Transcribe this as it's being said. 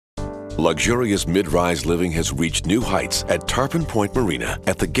Luxurious mid-rise living has reached new heights at Tarpon Point Marina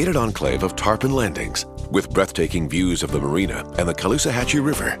at the gated enclave of Tarpon Landings. With breathtaking views of the marina and the Caloosahatchee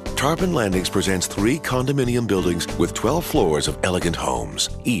River, Tarpon Landings presents 3 condominium buildings with 12 floors of elegant homes.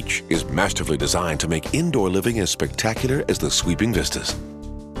 Each is masterfully designed to make indoor living as spectacular as the sweeping vistas.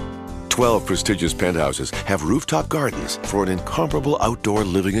 12 prestigious penthouses have rooftop gardens for an incomparable outdoor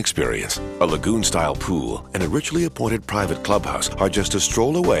living experience. A lagoon-style pool and a richly appointed private clubhouse are just a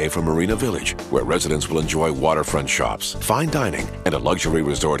stroll away from Marina Village, where residents will enjoy waterfront shops, fine dining, and a luxury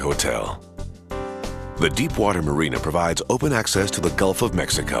resort hotel. The Deepwater Marina provides open access to the Gulf of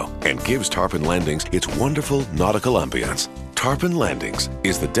Mexico and gives Tarpon Landings its wonderful nautical ambience. Tarpon Landings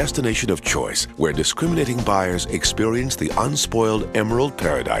is the destination of choice where discriminating buyers experience the unspoiled emerald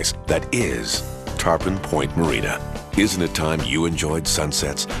paradise that is Tarpon Point Marina. Isn't it time you enjoyed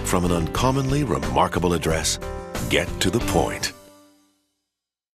sunsets from an uncommonly remarkable address? Get to the point.